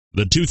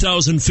The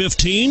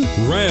 2015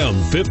 Ram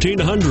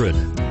 1500.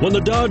 When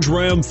the Dodge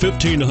Ram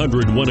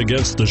 1500 went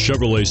against the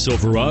Chevrolet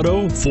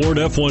Silverado, Ford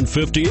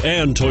F-150,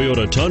 and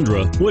Toyota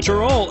Tundra, which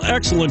are all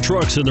excellent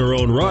trucks in their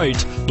own right,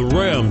 the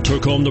Ram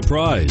took home the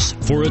prize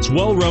for its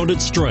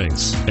well-rounded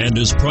strengths and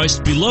is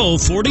priced below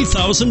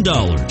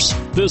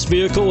 $40,000. This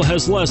vehicle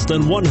has less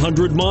than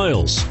 100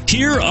 miles.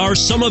 Here are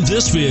some of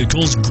this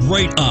vehicle's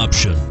great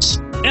options: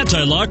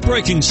 anti-lock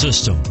braking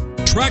system,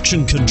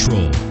 traction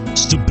control,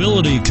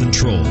 stability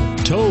control,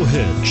 tow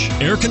hitch,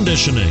 air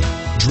conditioning,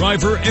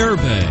 driver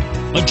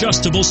airbag,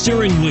 adjustable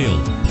steering wheel,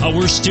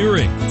 power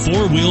steering,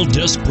 four-wheel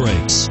disc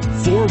brakes,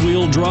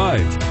 four-wheel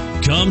drive.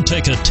 Come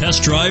take a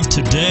test drive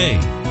today.